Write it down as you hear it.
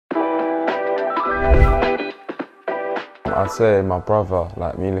I'd say my brother,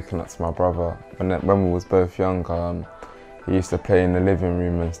 like me looking up to my brother, when we was both younger, he used to play in the living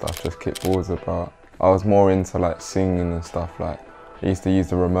room and stuff, just kick balls about. I was more into like singing and stuff, like I used to use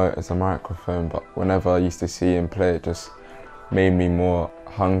the remote as a microphone, but whenever I used to see him play, it just made me more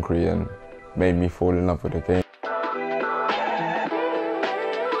hungry and made me fall in love with the game.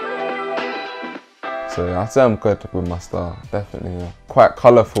 So I'd say I'm good with my style, definitely. Yeah. Quite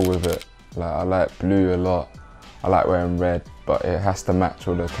colourful with it. Like I like blue a lot. I like wearing red, but it has to match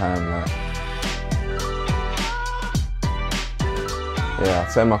all the time. Like. Yeah,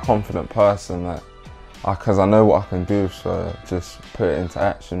 I'd say I'm a confident person, like, because I know what I can do, so just put it into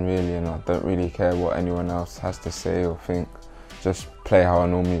action really, and I don't really care what anyone else has to say or think. Just play how I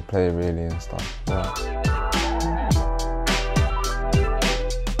normally play really and stuff. Yeah.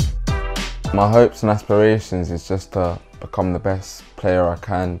 My hopes and aspirations is just to become the best player I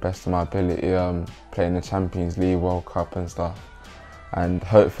can, best of my ability, playing the Champions League, World Cup and stuff, and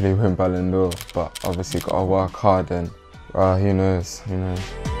hopefully win Ballon d'Or. But obviously got to work hard, and who knows.